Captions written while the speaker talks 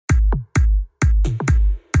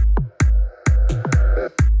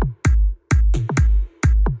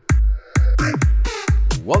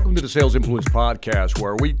to the Sales Influence Podcast,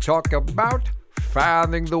 where we talk about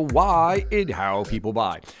finding the why in how people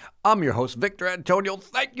buy. I'm your host, Victor Antonio.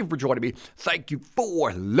 Thank you for joining me. Thank you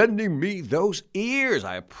for lending me those ears.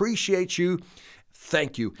 I appreciate you.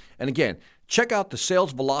 Thank you. And again, check out the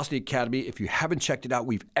Sales Velocity Academy. If you haven't checked it out,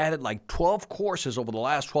 we've added like 12 courses over the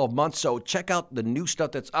last 12 months, so check out the new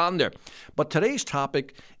stuff that's on there. But today's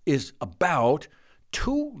topic is about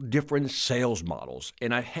two different sales models.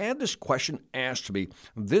 And I had this question asked to me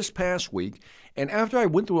this past week. And after I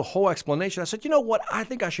went through a whole explanation, I said, you know what? I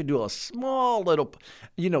think I should do a small little,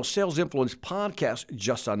 Sales Influence podcast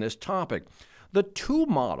just on this topic. The two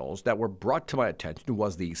models that were brought to my attention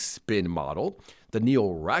was the spin model, the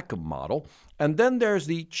Neil Rackham model, and then there's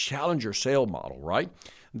the Challenger sale model, right?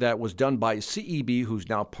 That was done by CEB, who's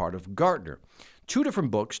now part of Gartner. Two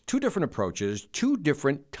different books, two different approaches, two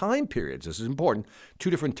different time periods. This is important. Two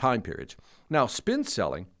different time periods. Now, spin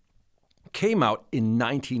selling came out in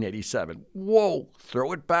 1987. Whoa,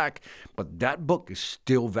 throw it back. But that book is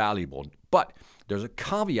still valuable. But there's a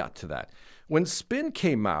caveat to that. When spin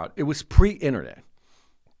came out, it was pre-internet.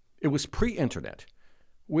 It was pre-internet,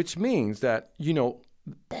 which means that,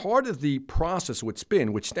 part of the process with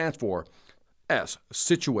spin, which stands for S,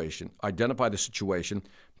 situation, identify the situation,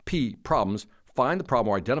 P, problems, find the problem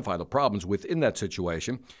or identify the problems within that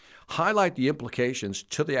situation, highlight the implications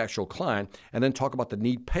to the actual client, and then talk about the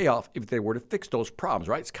need payoff if they were to fix those problems,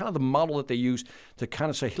 right? It's kind of the model that they use to kind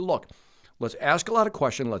of say, hey, look, let's ask a lot of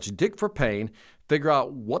questions, let's dig for pain, figure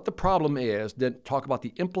out what the problem is, then talk about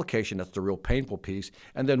the implication, that's the real painful piece,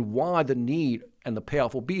 and then why the need and the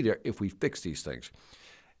payoff will be there if we fix these things.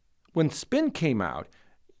 When spin came out,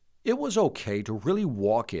 it was okay to really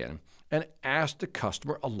walk in and ask the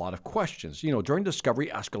customer a lot of questions. During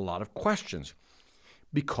discovery, ask a lot of questions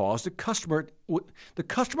because the customer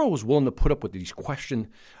was willing to put up with these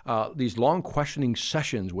long questioning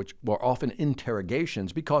sessions, which were often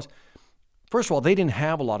interrogations, because first of all, they didn't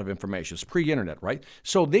have a lot of information. It's pre-internet, right?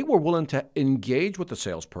 So they were willing to engage with the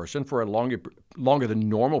salesperson for a longer than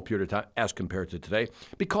normal period of time as compared to today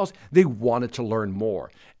because they wanted to learn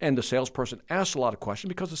more. And the salesperson asked a lot of questions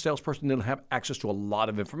because the salesperson didn't have access to a lot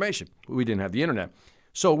of information. We didn't have the internet.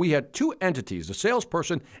 So we had two entities, the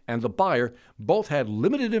salesperson and the buyer, both had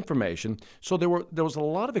limited information. So there was a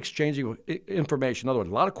lot of exchanging of information. In other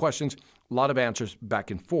words, a lot of questions, a lot of answers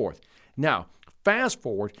back and forth. Now, fast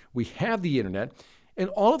forward, we have the internet, and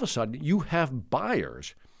all of a sudden you have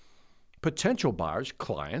buyers, potential buyers,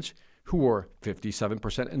 clients, who are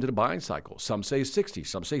 57% into the buying cycle. Some say 60,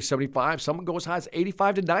 some say 75, some go as high as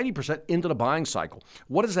 85 to 90% into the buying cycle.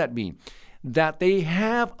 What does that mean? That they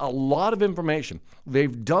have a lot of information.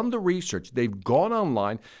 They've done the research. They've gone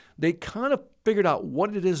online. They kind of figured out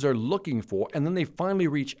what it is they're looking for, and then they finally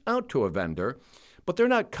reach out to a vendor. But they're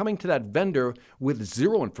not coming to that vendor with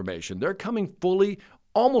zero information. They're coming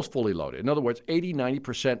almost fully loaded. In other words, 80,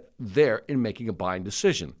 90% there in making a buying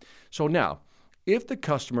decision. So now, if the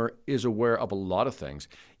customer is aware of a lot of things,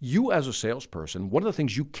 you as a salesperson, one of the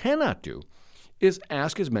things you cannot do is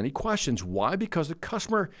ask as many questions. Why? Because the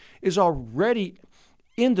customer is already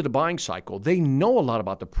into the buying cycle. They know a lot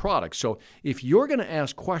about the product. So if you're going to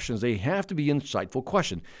ask questions, they have to be insightful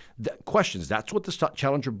questions. That's what the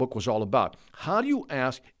Challenger book was all about. How do you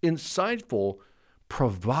ask insightful,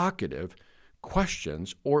 provocative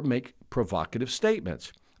questions or make provocative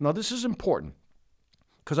statements? Now, this is important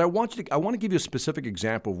because I want to give you a specific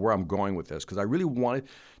example of where I'm going with this because I really want it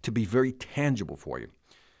to be very tangible for you.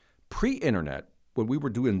 Pre-internet, when we were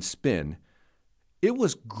doing spin, it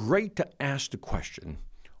was great to ask the question,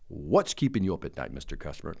 what's keeping you up at night, Mr.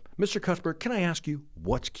 Customer? Mr. Customer, can I ask you,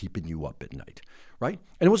 what's keeping you up at night, right?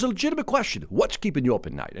 And it was a legitimate question, what's keeping you up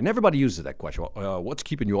at night? And everybody uses that question, what's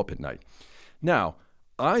keeping you up at night? Now,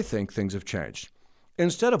 I think things have changed.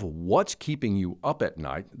 Instead of what's keeping you up at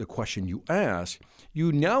night, the question you ask,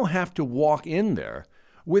 you now have to walk in there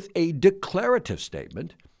with a declarative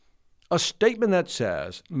statement, a statement that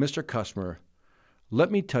says, Mr. Customer, let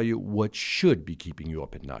me tell you what should be keeping you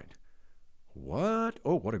up at night. What?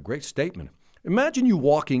 Oh, what a great statement. Imagine you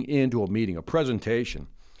walking into a meeting, a presentation,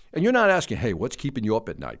 and you're not asking, hey, what's keeping you up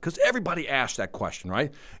at night? Because everybody asks that question,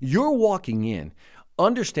 right? You're walking in,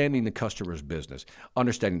 understanding the customer's business,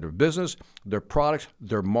 understanding their business, their products,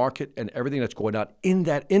 their market, and everything that's going on in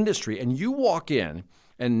that industry. And you walk in,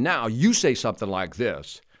 and now you say something like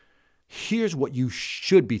this. Here's what you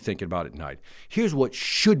should be thinking about at night. Here's what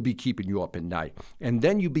should be keeping you up at night. And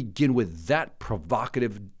then you begin with that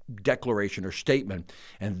provocative declaration or statement,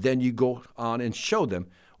 and then you go on and show them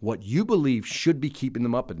what you believe should be keeping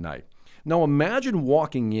them up at night. Now imagine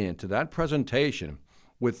walking into that presentation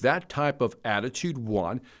with that type of attitude,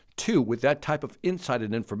 one. Two, with that type of insight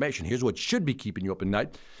and information, here's what should be keeping you up at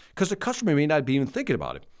night, because the customer may not be even thinking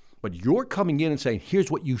about it, but you're coming in and saying,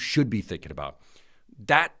 here's what you should be thinking about.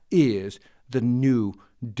 That is the new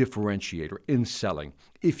differentiator in selling.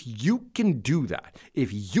 If you can do that,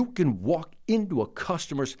 if you can walk into a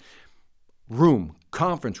customer's room,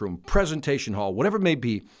 conference room, presentation hall, whatever it may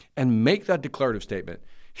be, and make that declarative statement,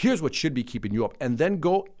 here's what should be keeping you up, and then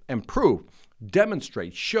go and prove,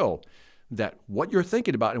 demonstrate, show that what you're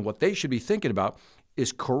thinking about and what they should be thinking about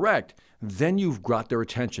is correct, then you've got their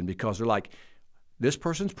attention, because they're like, this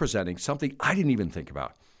person's presenting something I didn't even think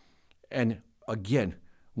about. And again,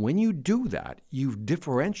 when you do that, you've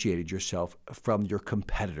differentiated yourself from your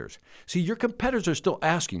competitors. See, your competitors are still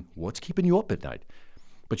asking, what's keeping you up at night?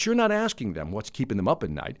 But you're not asking them what's keeping them up at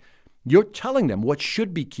night. You're telling them what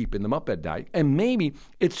should be keeping them up at night, and maybe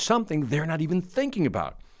it's something they're not even thinking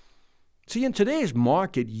about. See, in today's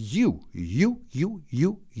market, you, the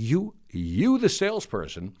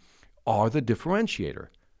salesperson, are the differentiator.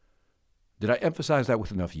 Did I emphasize that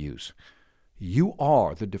with enough use? You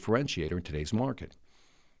are the differentiator in today's market.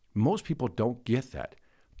 Most people don't get that.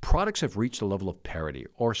 Products have reached a level of parity,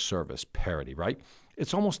 or service parity, right?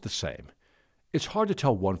 It's almost the same. It's hard to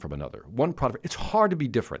tell one from another. One product, it's hard to be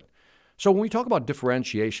different. So when we talk about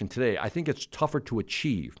differentiation today, I think it's tougher to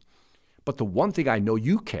achieve. But the one thing I know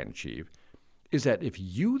you can achieve is that if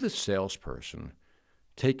you, the salesperson,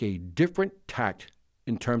 take a different tact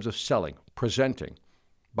in terms of selling, presenting,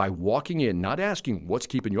 by walking in, not asking what's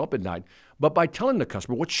keeping you up at night, but by telling the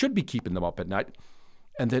customer what should be keeping them up at night,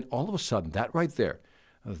 and then all of a sudden, that right there,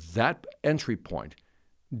 that entry point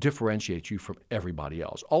differentiates you from everybody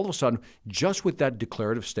else. All of a sudden, just with that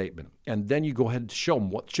declarative statement, and then you go ahead and show them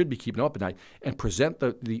what should be keeping them up at night and present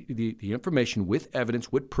the information with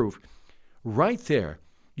evidence, with proof, right there,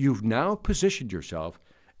 you've now positioned yourself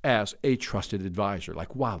as a trusted advisor.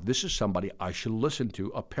 Like, wow, this is somebody I should listen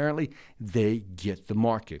to. Apparently, they get the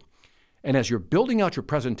market. And as you're building out your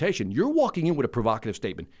presentation, you're walking in with a provocative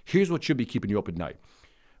statement. Here's what should be keeping you up at night.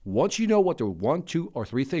 Once you know what the 1, 2, or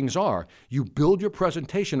 3 things are, you build your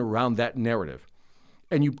presentation around that narrative.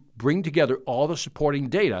 And you bring together all the supporting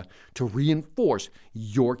data to reinforce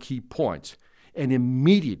your key points. And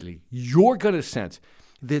immediately, you're going to sense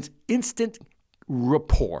this instant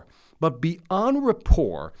rapport. But beyond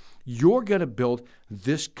rapport, you're going to build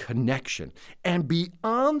this connection. And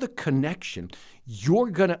beyond the connection, you're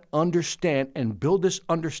going to understand and build this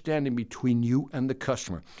understanding between you and the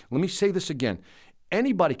customer. Let me say this again.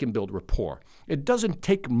 Anybody can build rapport. It doesn't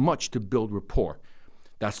take much to build rapport.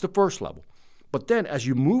 That's the first level. But then as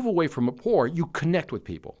you move away from rapport, you connect with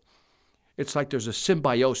people. It's like there's a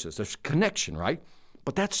symbiosis, there's connection, right?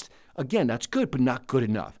 But that's good, but not good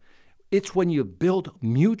enough. It's when you build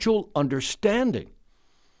mutual understanding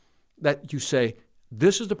that you say,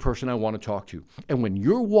 this is the person I want to talk to. And when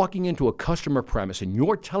you're walking into a customer premise and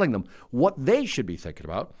you're telling them what they should be thinking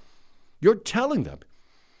about, you're telling them,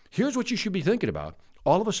 here's what you should be thinking about.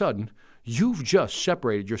 All of a sudden, you've just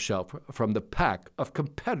separated yourself from the pack of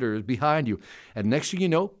competitors behind you. And next thing you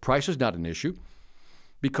know, price is not an issue,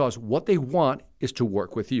 because what they want is to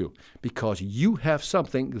work with you, because you have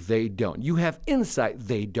something they don't. You have insight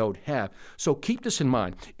they don't have. So keep this in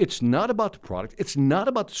mind. It's not about the product. It's not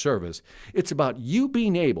about the service. It's about you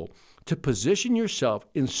being able to position yourself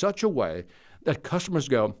in such a way that customers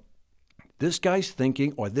go, this guy's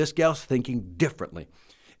thinking or this gal's thinking differently.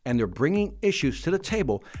 And they're bringing issues to the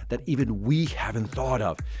table that even we haven't thought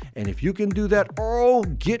of. And if you can do that,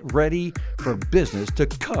 get ready for business to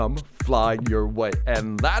come flying your way.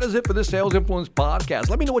 And that is it for the Sales Influence Podcast.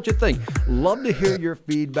 Let me know what you think. Love to hear your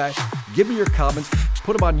feedback. Give me your comments.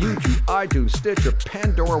 Put them on YouTube, iTunes, Stitcher,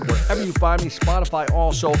 Pandora, wherever you find me, Spotify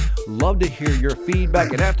also. Love to hear your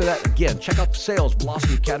feedback. And after that, again, check out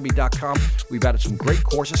salesvelocityacademy.com. We've added some great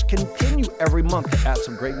courses. Continue every month to add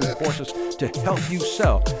some great new courses to help you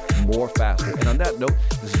sell more faster. And on that note,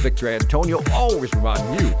 this is Victor Antonio, always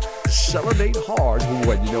reminding you to celebrate hard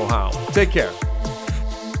when you know how. Take care.